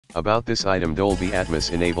About this item: Dolby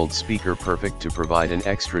Atmos enabled speaker, perfect to provide an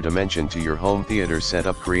extra dimension to your home theater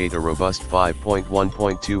setup. Create a robust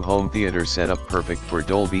 5.1.2 home theater setup perfect for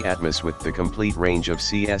Dolby Atmos with the complete range of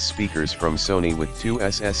CS speakers from Sony, with 2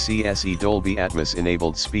 SSCSE Dolby Atmos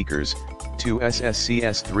enabled speakers, 2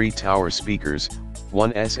 SSCS3 tower speakers,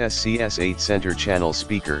 1 SSCS8 center channel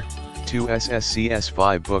speaker, 2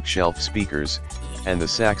 SSCS5 bookshelf speakers, and the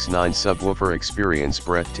Sax 9 subwoofer. Experience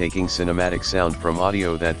breathtaking cinematic sound from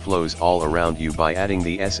audio that flows all around you by adding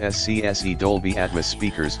the SSCSE Dolby Atmos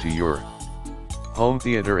speakers to your home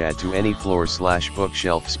theater. Add to any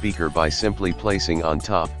floor/bookshelf speaker by simply placing on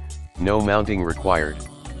top, no mounting required.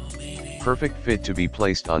 Perfect fit to be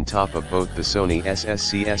placed on top of both the Sony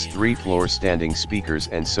SSCS3 floor standing speakers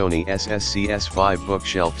and Sony SSCS5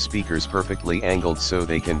 bookshelf speakers, perfectly angled so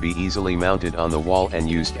they can be easily mounted on the wall and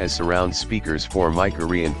used as surround speakers. For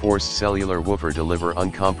mic-reinforced cellular woofer, deliver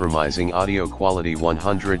uncompromising audio quality.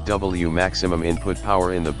 100W maximum input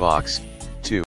power in the box.